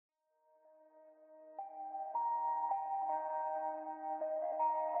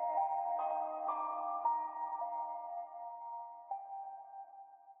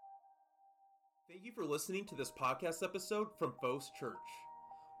Thank you for listening to this podcast episode from Fos Church.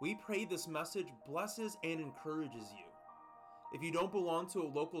 We pray this message blesses and encourages you. If you don't belong to a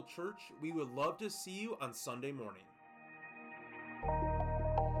local church, we would love to see you on Sunday morning.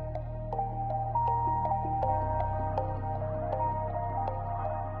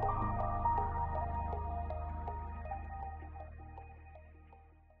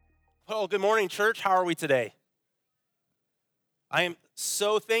 Well, good morning, church. How are we today? I am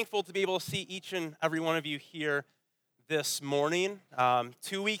so thankful to be able to see each and every one of you here this morning.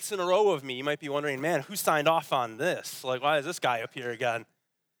 2 weeks in a row of me. You might be wondering, man, who signed off on this? Like, why is this guy up here again?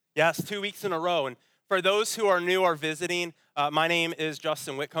 Yes, 2 weeks in a row. And for those who are new or visiting, my name is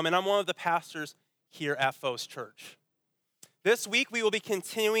Justin Whitcomb, and I'm one of the pastors here at Fos Church. This week, we will be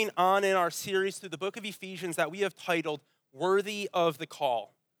continuing on in our series through the book of Ephesians that we have titled, Worthy of the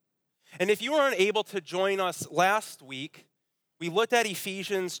Call. And if you were unable to join us last week, we looked at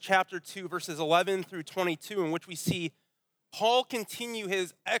Ephesians chapter 2, verses 11 through 22, in which we see Paul continue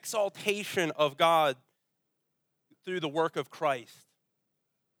his exaltation of God through the work of Christ.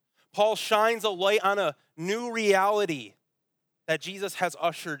 Paul shines a light on a new reality that Jesus has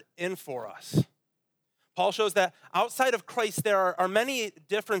ushered in for us. Paul shows that outside of Christ, there are many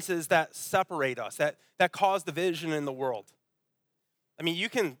differences that separate us, that cause division in the world. I mean, you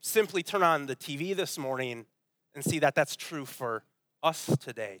can simply turn on the TV this morning and see that that's true for us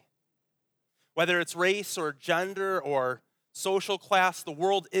today. Whether it's race or gender or social class, the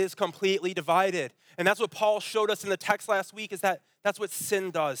world is completely divided. And that's what Paul showed us in the text last week, is that that's what sin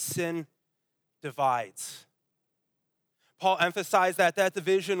does. Sin divides. Paul emphasized that that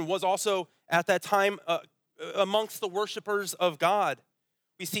division was also at that time amongst the worshipers of God.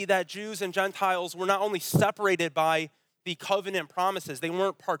 We see that Jews and Gentiles were not only separated by the covenant promises, they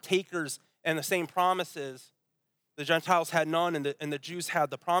weren't partakers in the same promises. The Gentiles had none and the Jews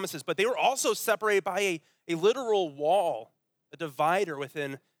had the promises, but they were also separated by a literal wall, a divider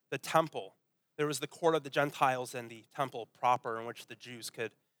within the temple. There was the court of the Gentiles and the temple proper in which the Jews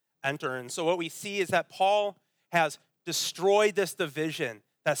could enter. And so what we see is that Paul has destroyed this division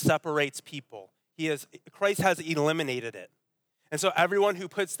that separates people. Christ has eliminated it. And so everyone who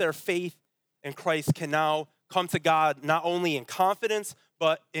puts their faith in Christ can now come to God not only in confidence,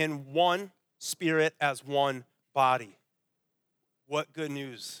 but in one spirit as one body. What good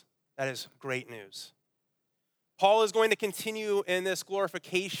news. That is great news. Paul is going to continue in this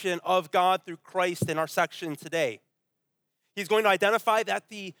glorification of God through Christ in our section today. He's going to identify that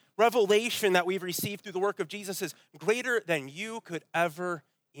the revelation that we've received through the work of Jesus is greater than you could ever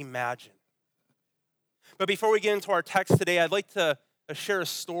imagine. But before we get into our text today, I'd like to share a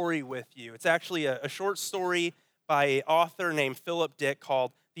story with you. It's actually a short story by an author named Philip Dick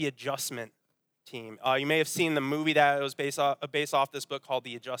called The Adjustment Team. You may have seen the movie that was based off this book called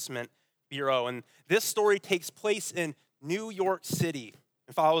The Adjustment Bureau. And this story takes place in New York City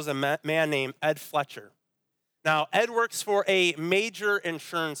and follows a man named Ed Fletcher. Now, Ed works for a major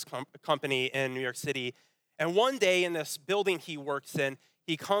insurance company in New York City. And one day in this building he works in,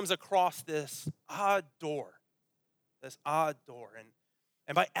 he comes across this odd door.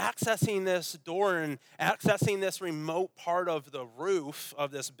 And by accessing this door and accessing this remote part of the roof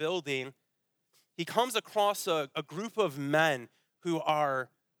of this building, he comes across a group of men who are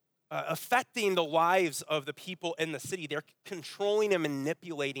affecting the lives of the people in the city. They're controlling and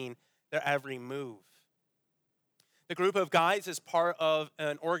manipulating their every move. The group of guys is part of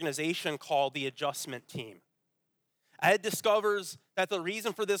an organization called the Adjustment Team. Ed discovers that the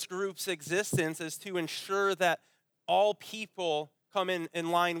reason for this group's existence is to ensure that all people come in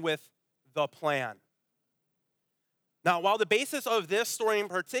line with the plan. Now, while the basis of this story in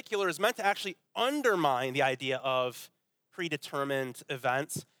particular is meant to actually undermine the idea of predetermined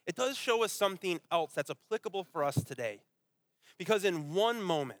events, it does show us something else that's applicable for us today. Because in one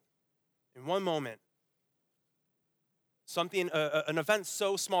moment, an event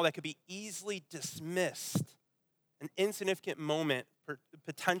so small that could be easily dismissed, an insignificant moment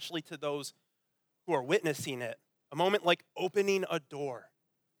potentially to those who are witnessing it, a moment like opening a door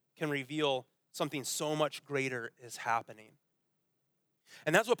can reveal something so much greater is happening.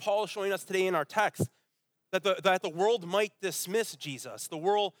 And that's what Paul is showing us today in our text, that the world might dismiss Jesus. The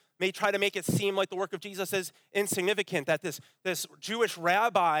world may try to make it seem like the work of Jesus is insignificant, that this Jewish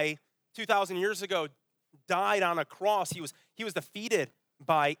rabbi 2,000 years ago died on a cross. He was defeated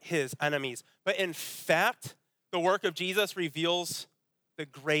by his enemies. But in fact, the work of Jesus reveals the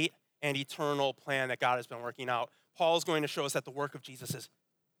great and eternal plan that God has been working out. Paul is going to show us that the work of Jesus is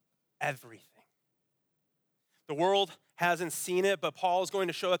everything. The world hasn't seen it, but Paul is going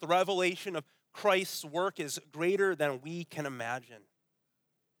to show that the revelation of Christ's work is greater than we can imagine.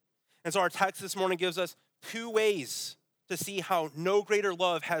 And so our text this morning gives us two ways to see how no greater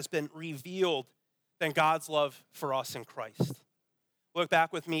love has been revealed than God's love for us in Christ. Look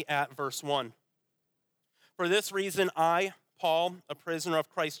back with me at verse 1. For this reason, I, Paul, a prisoner of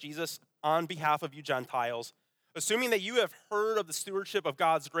Christ Jesus, on behalf of you Gentiles, assuming that you have heard of the stewardship of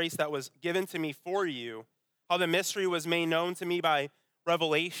God's grace that was given to me for you, how the mystery was made known to me by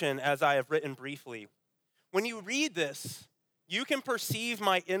revelation, as I have written briefly. When you read this, you can perceive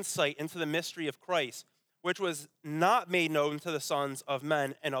my insight into the mystery of Christ, which was not made known to the sons of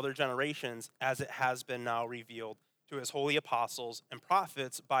men in other generations, as it has been now revealed to his holy apostles and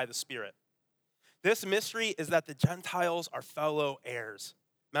prophets by the Spirit. This mystery is that the Gentiles are fellow heirs,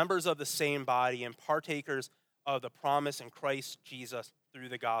 members of the same body, and partakers of the promise in Christ Jesus through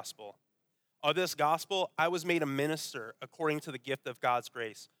the gospel. Of this gospel, I was made a minister according to the gift of God's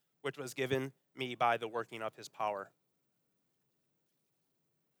grace, which was given me by the working of his power.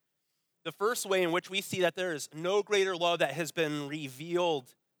 The first way in which we see that there is no greater love that has been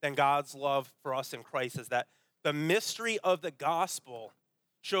revealed than God's love for us in Christ is that the mystery of the gospel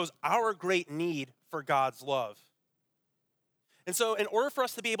shows our great need for God's love. And so in order for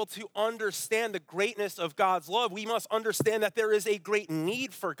us to be able to understand the greatness of God's love, we must understand that there is a great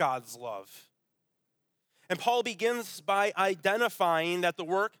need for God's love. And Paul begins by identifying that the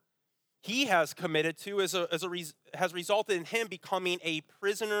work he has committed to has resulted in him becoming a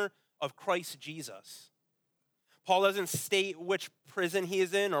prisoner of Christ Jesus. Paul doesn't state which prison he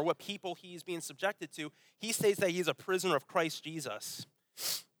is in or what people he's being subjected to. He states that he's a prisoner of Christ Jesus.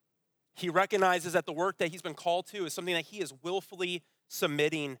 He recognizes that the work that he's been called to is something that he is willfully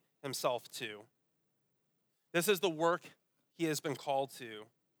submitting himself to. This is the work he has been called to.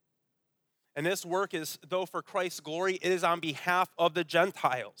 And this work is, though for Christ's glory, it is on behalf of the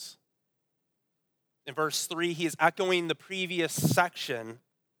Gentiles. In verse 3, he is echoing the previous section.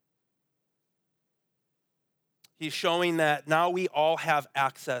 He's showing that now we all have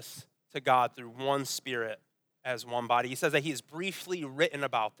access to God through one Spirit as one body. He says that he has briefly written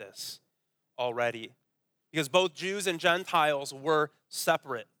about this already because both Jews and Gentiles were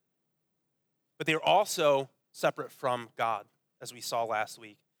separate, but they were also separate from God, as we saw last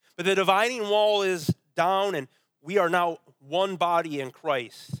week. But the dividing wall is down, and we are now one body in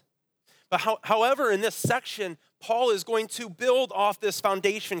Christ. But however, in this section, Paul is going to build off this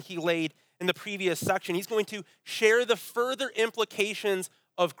foundation he laid in the previous section. He's going to share the further implications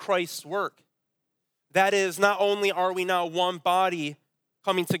of Christ's work. That is, not only are we now one body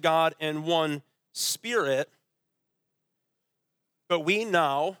coming to God in one Spirit, but we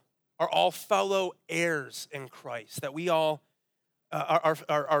now are all fellow heirs in Christ, that we all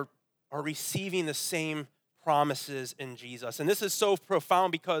are receiving the same promises in Jesus. And this is so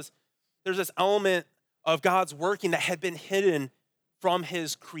profound because there's this element of God's working that had been hidden from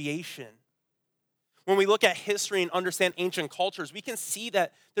his creation. When we look at history and understand ancient cultures, we can see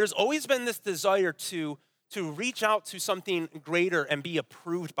that there's always been this desire to reach out to something greater and be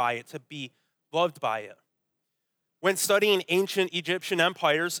approved by it, to be loved by it. When studying ancient Egyptian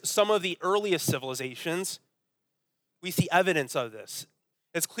empires, some of the earliest civilizations, we see evidence of this.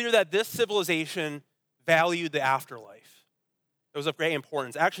 It's clear that this civilization valued the afterlife. It was of great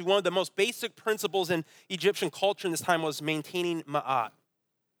importance. Actually, one of the most basic principles in Egyptian culture in this time was maintaining ma'at.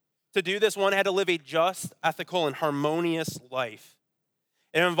 To do this, one had to live a just, ethical, and harmonious life.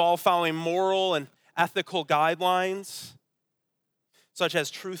 It involved following moral and ethical guidelines, such as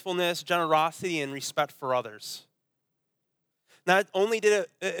truthfulness, generosity, and respect for others. Not only did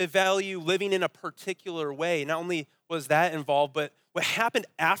it value living in a particular way, not only was that involved, but what happened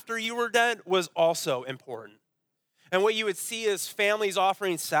after you were dead was also important. And what you would see is families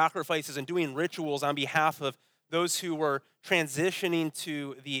offering sacrifices and doing rituals on behalf of those who were transitioning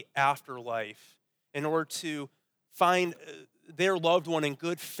to the afterlife in order to find their loved one in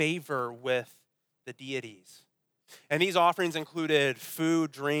good favor with the deities. And these offerings included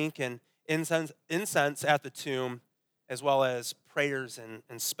food, drink, and incense at the tomb, as well as prayers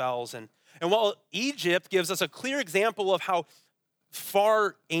and spells. And while Egypt gives us a clear example of how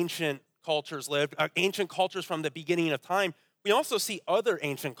far ancient cultures lived, ancient cultures from the beginning of time, we also see other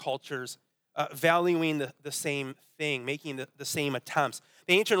ancient cultures valuing the same thing, making the same attempts.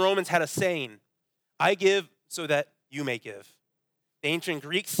 The ancient Romans had a saying, "I give so that you may give." The ancient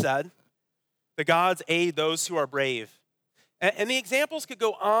Greeks said, "The gods aid those who are brave." And the examples could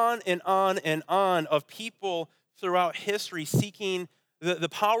go on and on and on of people throughout history seeking the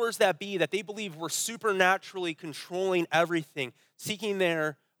powers that be that they believe were supernaturally controlling everything, seeking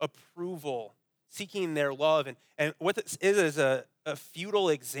their approval, seeking their love. And what this is a futile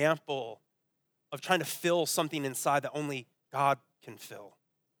example of trying to fill something inside that only God can fill.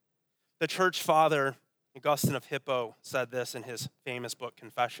 The church father, Augustine of Hippo, said this in his famous book,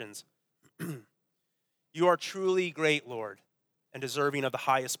 Confessions. You are truly great, Lord, and deserving of the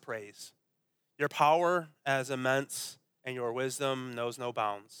highest praise. Your power is immense, and your wisdom knows no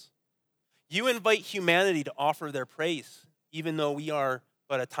bounds. You invite humanity to offer their praise, even though we are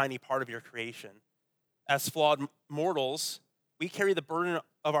but a tiny part of your creation. As flawed mortals, we carry the burden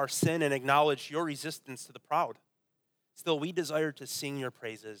of our sin and acknowledge your resistance to the proud. Still, we desire to sing your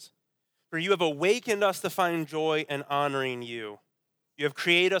praises, for you have awakened us to find joy in honoring you. You have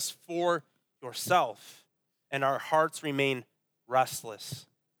created us for yourself, and our hearts remain restless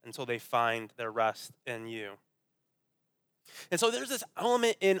until they find their rest in you. And so there's this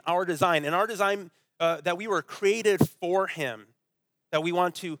element in our design, that we were created for him, that we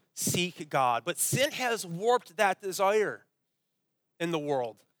want to seek God. But sin has warped that desire in the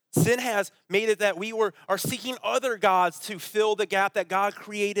world. Sin has made it that we are seeking other gods to fill the gap that God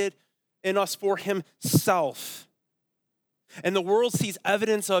created in us for himself. And the world sees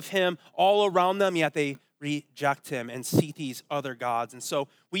evidence of him all around them, yet they reject him and seek these other gods. And so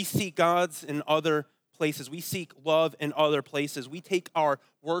we seek gods in other places. We seek love in other places. We take our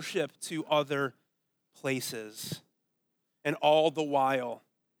worship to other places. And all the while,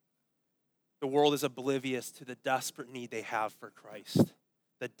 the world is oblivious to the desperate need they have for Christ.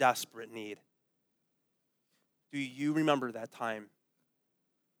 The desperate need. Do you remember that time?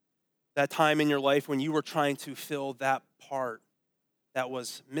 That time in your life when you were trying to fill that part that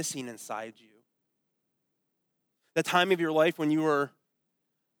was missing inside you. The time of your life when you were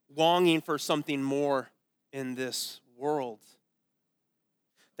longing for something more in this world.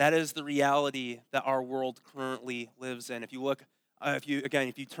 That is the reality that our world currently lives in. If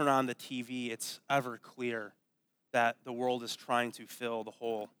you turn on the TV, it's ever clear that the world is trying to fill the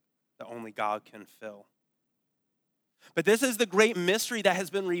hole that only God can fill. But this is the great mystery that has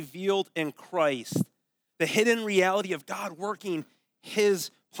been revealed in Christ, the hidden reality of God working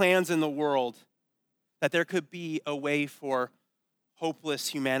his plans in the world, that there could be a way for hopeless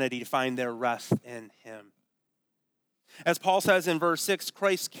humanity to find their rest in him. As Paul says in verse 6,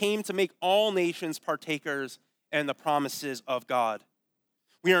 Christ came to make all nations partakers in the promises of God.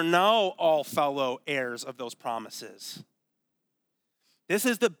 We are now all fellow heirs of those promises. This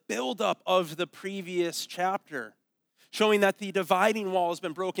is the buildup of the previous chapter, showing that the dividing wall has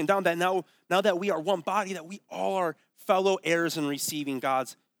been broken down, that now that we are one body, that we all are fellow heirs in receiving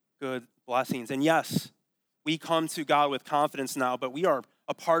God's good blessings. And yes, we come to God with confidence now, but we are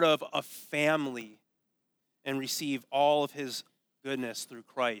a part of a family and receive all of his goodness through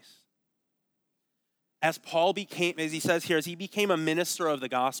Christ. As he became a minister of the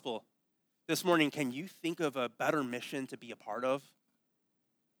gospel, this morning, can you think of a better mission to be a part of?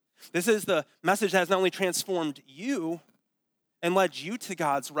 This is the message that has not only transformed you and led you to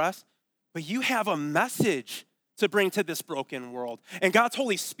God's rest, but you have a message to bring to this broken world. And God's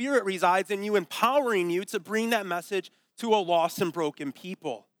Holy Spirit resides in you, empowering you to bring that message to a lost and broken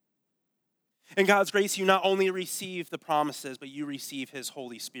people. In God's grace, you not only receive the promises, but you receive his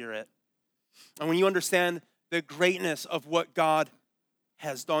Holy Spirit. And when you understand the greatness of what God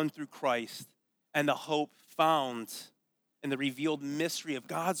has done through Christ and the hope found in the revealed mystery of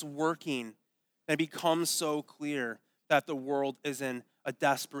God's working, it becomes so clear that the world is in a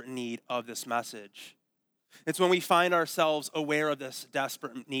desperate need of this message. It's when we find ourselves aware of this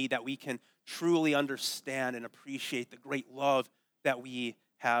desperate need that we can truly understand and appreciate the great love that we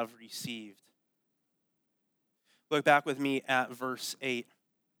have received. Look back with me at verse 8.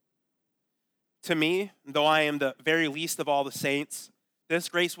 To me, though I am the very least of all the saints, this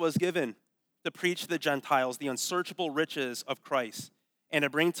grace was given to preach to the Gentiles the unsearchable riches of Christ and to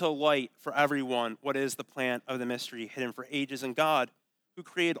bring to light for everyone what is the plan of the mystery hidden for ages in God, who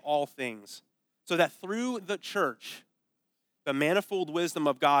created all things, so that through the church, the manifold wisdom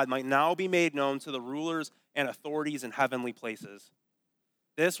of God might now be made known to the rulers and authorities in heavenly places.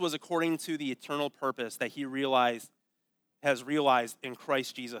 This was according to the eternal purpose that he has realized in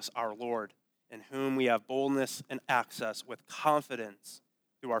Christ Jesus our Lord, in whom we have boldness and access with confidence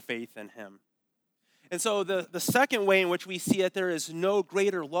through our faith in him. And so the second way in which we see it, there is no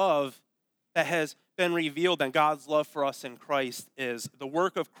greater love that has been revealed than God's love for us in Christ is the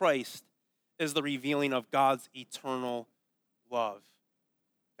work of Christ is the revealing of God's eternal love.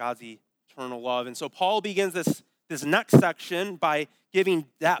 God's eternal love. And so Paul begins this next section by giving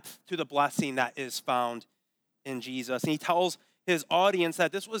depth to the blessing that is found in Jesus. And he tells his audience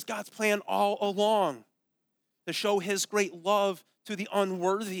that this was God's plan all along, to show his great love to the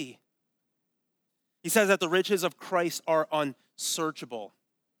unworthy. He says that the riches of Christ are unsearchable.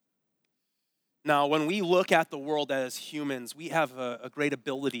 Now, when we look at the world as humans, we have a great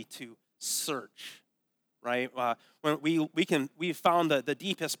ability to search, right? When we found the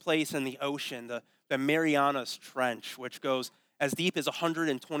deepest place in the ocean, the Marianas Trench, which goes as deep as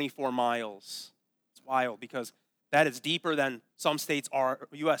 124 miles. It's wild because that is deeper than some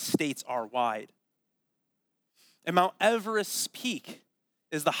U.S. states are wide. And Mount Everest's peak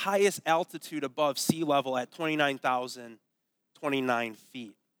is the highest altitude above sea level at 29,029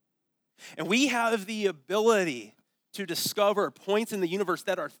 feet. And we have the ability to discover points in the universe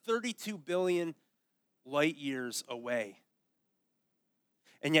that are 32 billion light years away.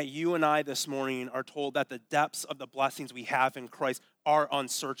 And yet you and I this morning are told that the depths of the blessings we have in Christ are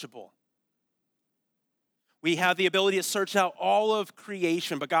unsearchable. We have the ability to search out all of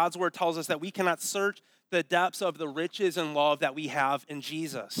creation, but God's word tells us that we cannot search the depths of the riches and love that we have in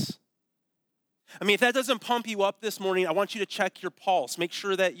Jesus. I mean, if that doesn't pump you up this morning, I want you to check your pulse. Make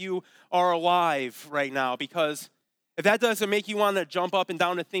sure that you are alive right now, because if that doesn't make you want to jump up and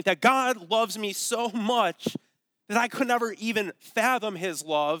down and think that God loves me so much that I could never even fathom his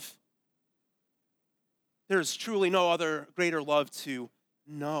love, there's truly no other greater love to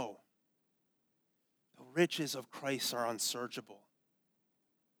know. The riches of Christ are unsearchable.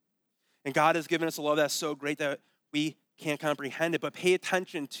 And God has given us a love that's so great that we can't comprehend it. But pay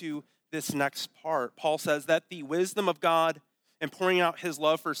attention to this next part. Paul says that the wisdom of God and pouring out his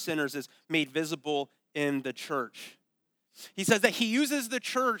love for sinners is made visible in the church. He says that he uses the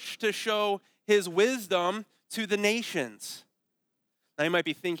church to show his wisdom to the nations. Now you might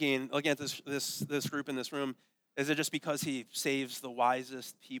be thinking, looking at this group in this room, is it just because he saves the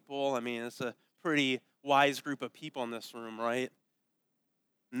wisest people? I mean, it's a pretty wise group of people in this room, right?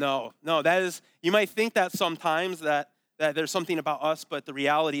 No, that is, you might think that sometimes that there's something about us, but the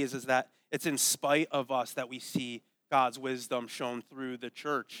reality is that it's in spite of us that we see God's wisdom shown through the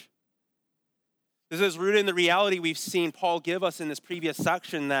church. This is rooted in the reality we've seen Paul give us in this previous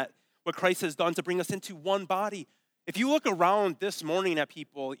section, that what Christ has done to bring us into one body. If you look around this morning at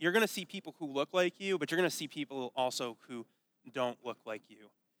people, you're going to see people who look like you, but you're going to see people also who don't look like you.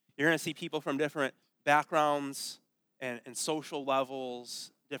 You're going to see people from different backgrounds and social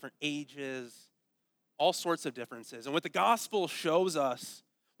levels, different ages, all sorts of differences. And what the gospel shows us,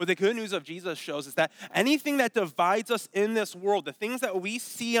 what the good news of Jesus shows, is that anything that divides us in this world, the things that we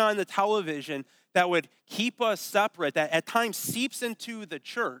see on the television that would keep us separate, that at times seeps into the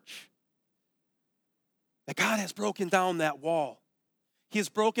church, that God has broken down that wall. He has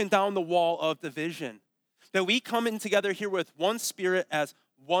broken down the wall of division. That we come in together here with one spirit as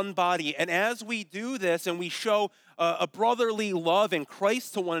one body. And as we do this and we show a brotherly love in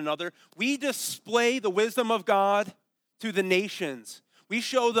Christ to one another, we display the wisdom of God to the nations. We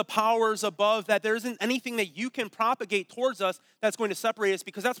show the powers above that there isn't anything that you can propagate towards us that's going to separate us,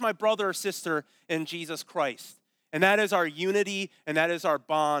 because that's my brother or sister in Jesus Christ. And that is our unity, and that is our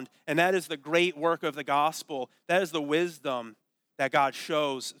bond, and that is the great work of the gospel. That is the wisdom that God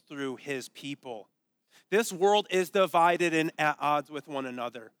shows through his people. This world is divided and at odds with one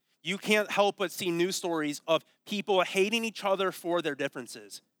another. You can't help but see news stories of people hating each other for their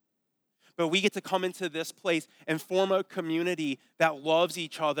differences. But we get to come into this place and form a community that loves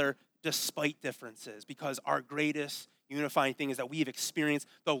each other despite differences, because our greatest unifying thing is that we have experienced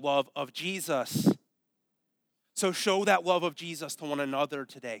the love of Jesus. So show that love of Jesus to one another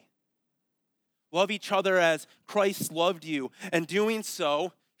today. Love each other as Christ loved you, and doing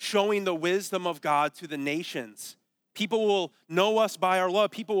so, showing the wisdom of God to the nations. People will know us by our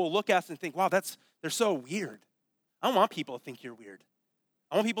love. People will look at us and think, wow, they're so weird. I don't want people to think you're weird.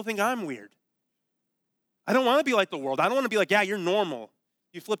 I want people to think I'm weird. I don't want to be like the world. I don't want to be like, yeah, you're normal.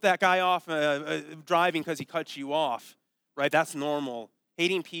 You flip that guy off driving because he cuts you off, right? That's normal.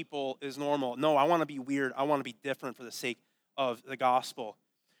 Hating people is normal. No, I want to be weird. I want to be different for the sake of the gospel.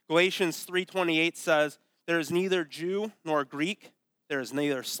 Galatians 3:28 says, there is neither Jew nor Greek. There is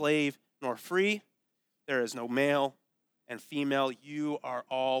neither slave nor free. There is no male and female. You are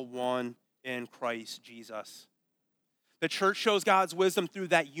all one in Christ Jesus. The church shows God's wisdom through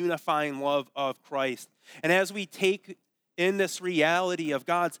that unifying love of Christ. And as we take in this reality of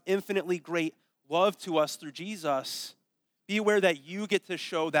God's infinitely great love to us through Jesus, be aware that you get to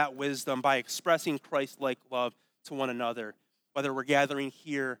show that wisdom by expressing Christ-like love to one another, whether we're gathering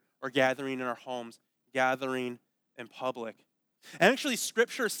here or gathering in our homes, gathering in public. And actually,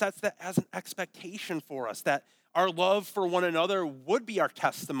 Scripture sets that as an expectation for us, that our love for one another would be our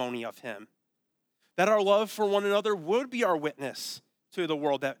testimony of him. That our love for one another would be our witness to the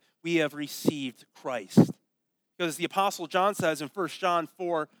world that we have received Christ. Because the Apostle John says in 1 John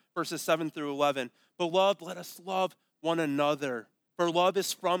 4, verses 7 through 11, beloved, let us love one another. For love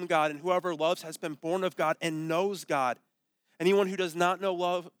is from God, and whoever loves has been born of God and knows God. Anyone who does not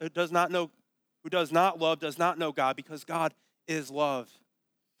love does not know God, because God is love.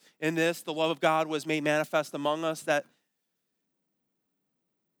 In this, the love of God was made manifest among us, that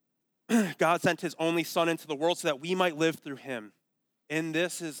God sent his only Son into the world so that we might live through him. In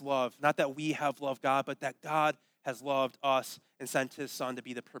this is love, not that we have loved God, but that God has loved us and sent his Son to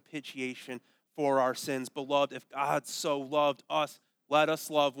be the propitiation for our sins. Beloved, if God so loved us, let us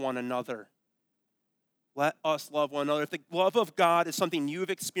love one another. Let us love one another. If the love of God is something you've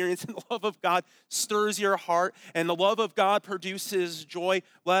experienced, and the love of God stirs your heart, and the love of God produces joy,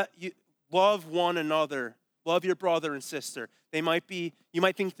 let you love one another. Love your brother and sister. You might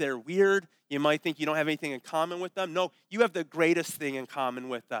think they're weird. You might think you don't have anything in common with them. No, you have the greatest thing in common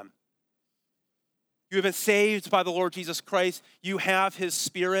with them. You have been saved by the Lord Jesus Christ. You have his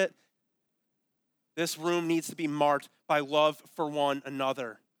Spirit. This room needs to be marked by love for one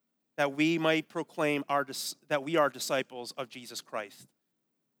another, that we might proclaim that we are disciples of Jesus Christ.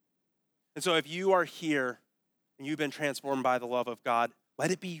 And so if you are here and you've been transformed by the love of God,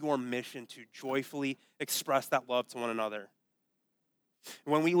 let it be your mission to joyfully express that love to one another.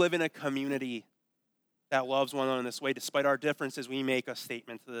 When we live in a community that loves one another in this way, despite our differences, we make a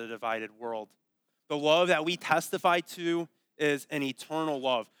statement to the divided world. The love that we testify to is an eternal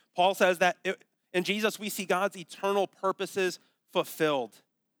love. Paul says that in Jesus we see God's eternal purposes fulfilled.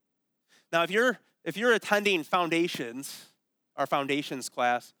 Now, if you're attending our foundations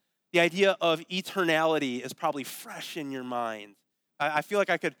class, the idea of eternality is probably fresh in your mind. I feel like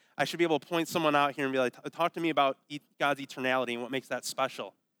I should be able to point someone out here and be like, talk to me about God's eternality and what makes that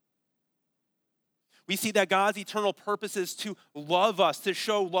special. We see that God's eternal purpose is to love us, to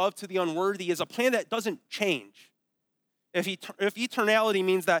show love to the unworthy, is a plan that doesn't change. If eternality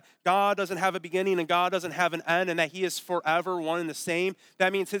means that God doesn't have a beginning and God doesn't have an end and that he is forever one and the same,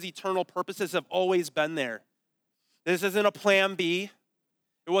 that means his eternal purposes have always been there. This isn't a plan B.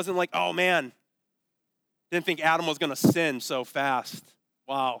 It wasn't like, oh man, didn't think Adam was going to sin so fast.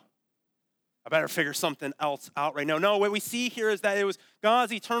 Wow. I better figure something else out right now. No, what we see here is that it was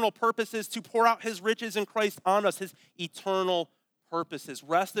God's eternal purposes to pour out his riches in Christ on us, his eternal purposes.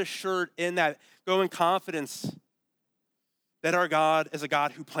 Rest assured in that. Go in confidence that our God is a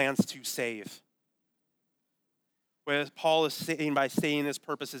God who plans to save. What Paul is saying by saying his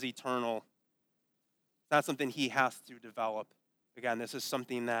purpose is eternal, it's not something he has to develop. Again, this is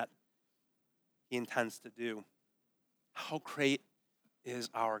something that he intends to do. How great is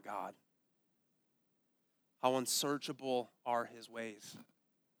our God? How unsearchable are his ways?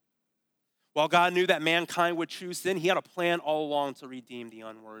 While God knew that mankind would choose sin, he had a plan all along to redeem the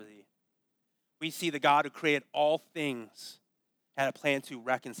unworthy. We see the God who created all things had a plan to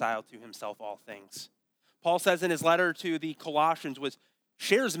reconcile to himself all things. Paul says in his letter to the Colossians, which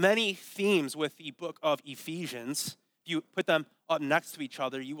shares many themes with the book of Ephesians. If you put them up next to each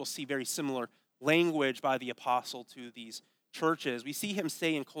other, you will see very similar language by the apostle to these churches. We see him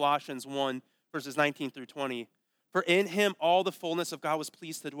say in Colossians 1, verses 19 through 20, "For in him all the fullness of God was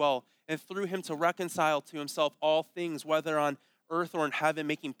pleased to dwell, and through him to reconcile to himself all things, whether on earth or in heaven,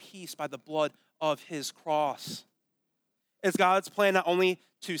 making peace by the blood of his cross." It's God's plan not only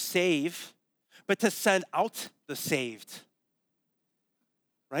to save, but to send out the saved.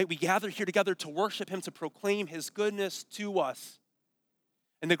 Right? We gather here together to worship him, to proclaim his goodness to us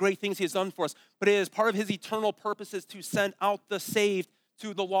and the great things he has done for us. But it is part of his eternal purposes to send out the saved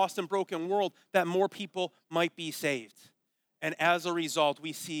to the lost and broken world, that more people might be saved. And as a result,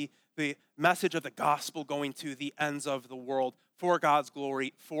 we see the message of the gospel going to the ends of the world for God's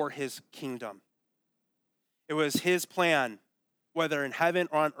glory, for his kingdom. It was his plan, whether in heaven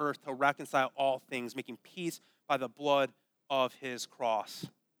or on earth, to reconcile all things, making peace by the blood of his cross.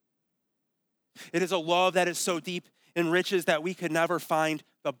 It is a love that is so deep in riches that we could never find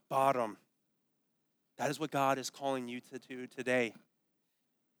the bottom. That is what God is calling you to do today.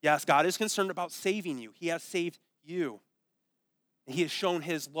 Yes, God is concerned about saving you. He has saved you. He has shown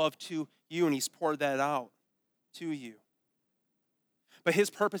his love to you, and he's poured that out to you. But his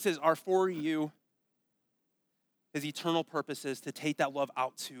purposes are for you. His eternal purpose is to take that love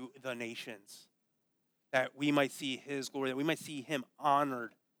out to the nations, that we might see his glory, that we might see him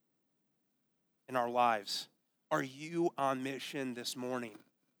honored in our lives. Are you on mission this morning?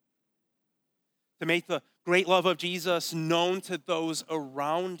 To make the great love of Jesus known to those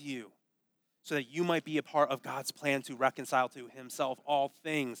around you, so that you might be a part of God's plan to reconcile to himself all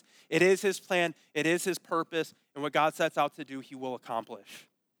things. It is his plan, it is his purpose, and what God sets out to do, he will accomplish.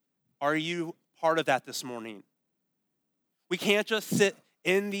 Are you part of that this morning? We can't just sit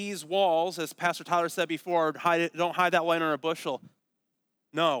in these walls, as Pastor Tyler said before, don't hide that light under a bushel.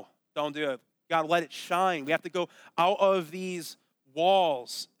 No, don't do it. got to let it shine. We have to go out of these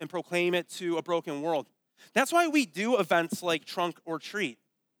walls and proclaim it to a broken world. That's why we do events like Trunk or Treat.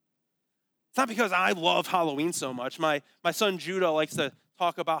 It's not because I love Halloween so much. My son Judah likes to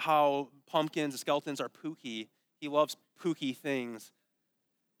talk about how pumpkins and skeletons are pooky. He loves pooky things.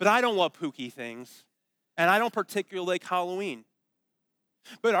 But I don't love pooky things. And I don't particularly like Halloween.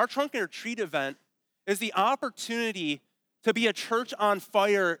 But our Trunk or Treat event is the opportunity to be a church on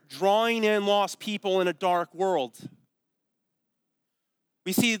fire, drawing in lost people in a dark world.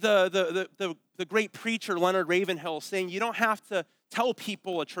 We see the great preacher Leonard Ravenhill saying, you don't have to tell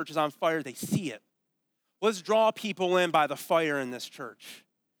people a church is on fire, they see it. Let's draw people in by the fire in this church,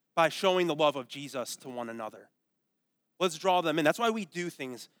 by showing the love of Jesus to one another. Let's draw them in. That's why we do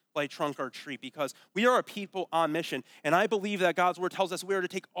things like Trunk or Treat, because we are a people on mission. And I believe that God's word tells us we are to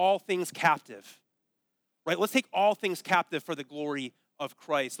take all things captive. Right? Let's take all things captive for the glory of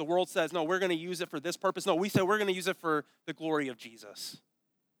Christ. The world says, no, we're going to use it for this purpose. No, we say we're going to use it for the glory of Jesus.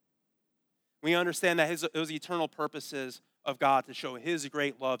 We understand that those eternal purposes of God to show his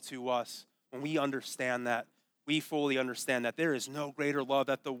great love to us. When we understand that, we fully understand that there is no greater love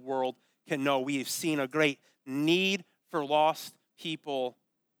that the world can know. We have seen a great need for lost people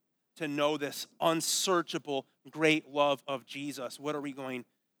to know this unsearchable, great love of Jesus. What are we going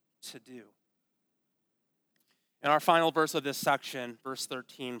to do? In our final verse of this section, verse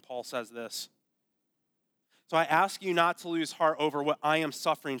 13, Paul says this. So I ask you not to lose heart over what I am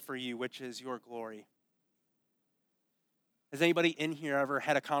suffering for you, which is your glory. Has anybody in here ever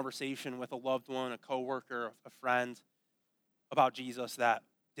had a conversation with a loved one, a coworker, a friend about Jesus that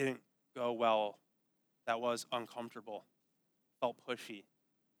didn't go well, that was uncomfortable, felt pushy?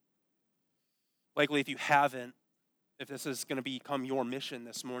 Likely if you haven't, if this is going to become your mission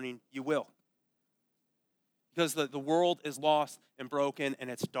this morning, you will. Because the world is lost and broken and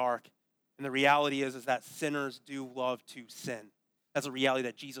it's dark. And the reality is that sinners do love to sin. That's a reality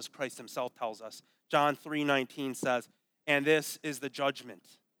that Jesus Christ himself tells us. John 3:19 says, and this is the judgment.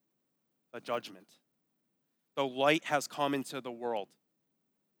 The judgment. The light has come into the world,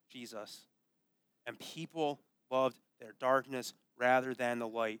 Jesus. And people loved their darkness rather than the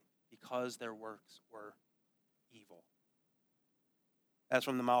light because their works were evil. That's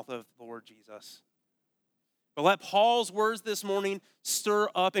from the mouth of the Lord Jesus. But let Paul's words this morning stir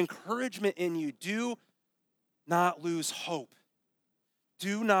up encouragement in you. Do not lose hope.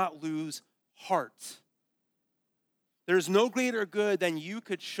 Do not lose heart. There is no greater good than you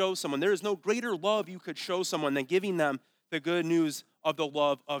could show someone. There is no greater love you could show someone than giving them the good news of the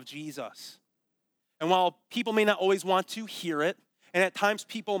love of Jesus. And while people may not always want to hear it, and at times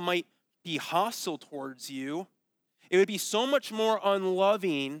people might be hostile towards you, it would be so much more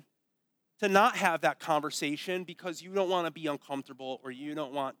unloving to not have that conversation because you don't want to be uncomfortable or you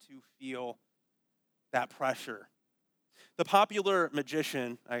don't want to feel that pressure. The popular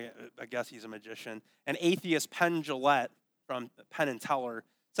magician, I guess he's a magician, an atheist Penn Jillette from Penn and Teller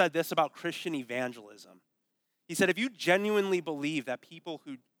said this about Christian evangelism. He said, if you genuinely believe that people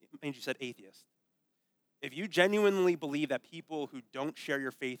who, and you said atheist, if you genuinely believe that people who don't share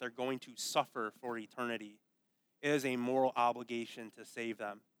your faith are going to suffer for eternity, it is a moral obligation to save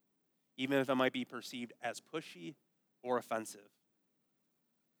them, even if it might be perceived as pushy or offensive.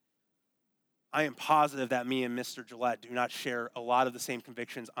 I am positive that me and Mr. Gillette do not share a lot of the same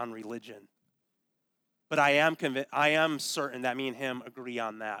convictions on religion. But I am certain that me and him agree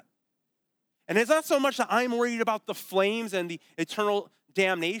on that. And it's not so much that I'm worried about the flames and the eternal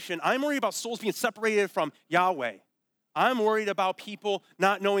damnation. I'm worried about souls being separated from Yahweh. I'm worried about people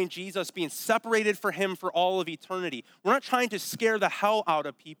not knowing Jesus, being separated from him for all of eternity. We're not trying to scare the hell out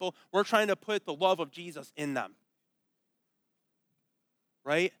of people. We're trying to put the love of Jesus in them.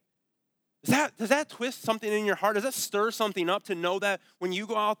 Right? Does that twist something in your heart? Does that stir something up to know that when you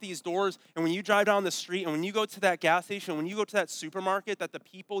go out these doors and when you drive down the street and when you go to that gas station, when you go to that supermarket, that the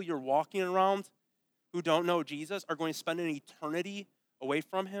people you're walking around who don't know Jesus are going to spend an eternity away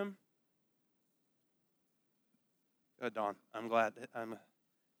from him? Good, Dawn. I'm glad.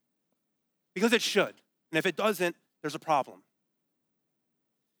 Because it should. And if it doesn't, there's a problem.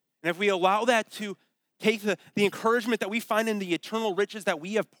 And if we allow that to take the encouragement that we find in the eternal riches that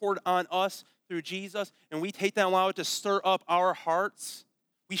we have poured on us through Jesus, and we take that and allow it to stir up our hearts,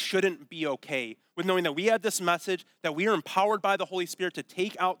 we shouldn't be okay with knowing that we have this message, that we are empowered by the Holy Spirit to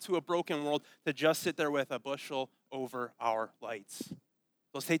take out to a broken world, to just sit there with a bushel over our lights.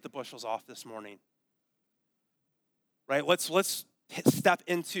 Let's take the bushels off this morning. Right? Let's step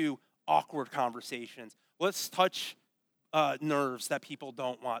into awkward conversations. Let's touch nerves that people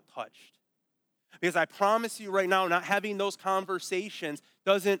don't want touched. Because I promise you right now, not having those conversations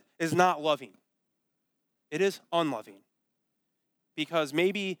is not loving. It is unloving because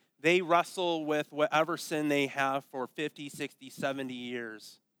maybe they wrestle with whatever sin they have for 50, 60, 70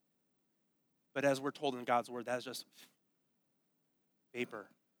 years. But as we're told in God's word, that is just vapor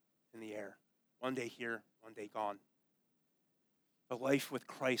in the air. One day here, one day gone. But life with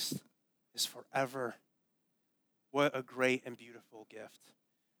Christ is forever. What a great and beautiful gift.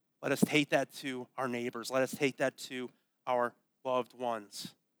 Let us take that to our neighbors. Let us take that to our loved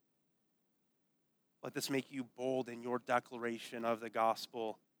ones. Let this make you bold in your declaration of the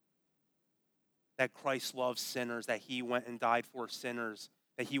gospel that Christ loves sinners, that he went and died for sinners,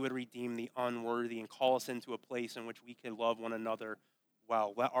 that he would redeem the unworthy and call us into a place in which we can love one another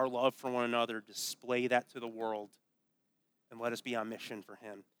well. Let our love for one another display that to the world, and let us be on mission for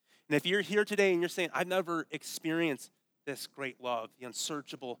him. And if you're here today and you're saying, I've never experienced this great love, the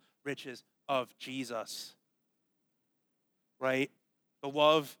unsearchable riches of Jesus, right? The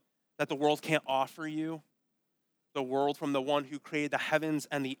love that the world can't offer you, the world from the one who created the heavens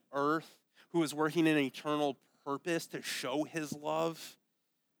and the earth, who is working in an eternal purpose to show his love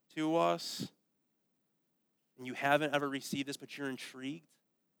to us, and you haven't ever received this, but you're intrigued,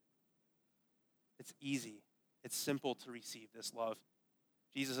 it's easy. It's simple to receive this love.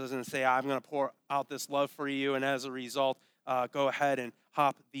 Jesus doesn't say, I'm going to pour out this love for you, and as a result, go ahead and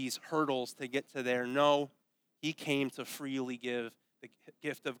hop these hurdles to get to there. No, he came to freely give the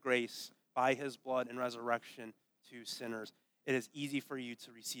gift of grace by his blood and resurrection to sinners. It is easy for you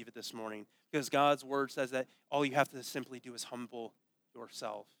to receive it this morning because God's word says that all you have to simply do is humble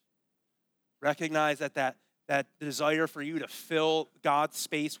yourself. Recognize that desire for you to fill God's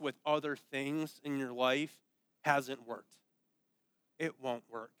space with other things in your life hasn't worked. It won't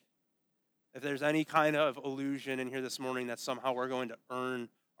work. If there's any kind of illusion in here this morning that somehow we're going to earn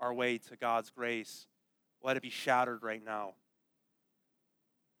our way to God's grace, let it be shattered right now.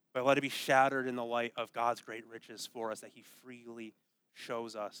 But let it be shattered in the light of God's great riches for us that he freely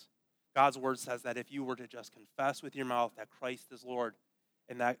shows us. God's word says that if you were to just confess with your mouth that Christ is Lord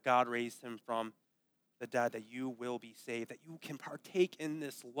and that God raised him from the dead, that you will be saved, that you can partake in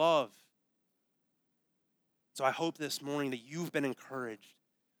this love. So I hope this morning that you've been encouraged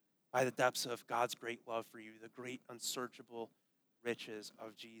by the depths of God's great love for you, the great unsearchable riches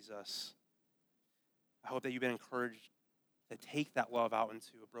of Jesus. I hope that you've been encouraged to take that love out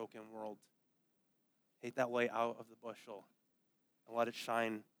into a broken world. Take that light out of the bushel and let it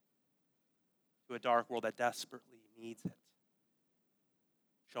shine to a dark world that desperately needs it.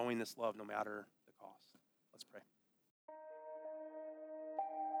 Showing this love no matter the cost. Let's pray.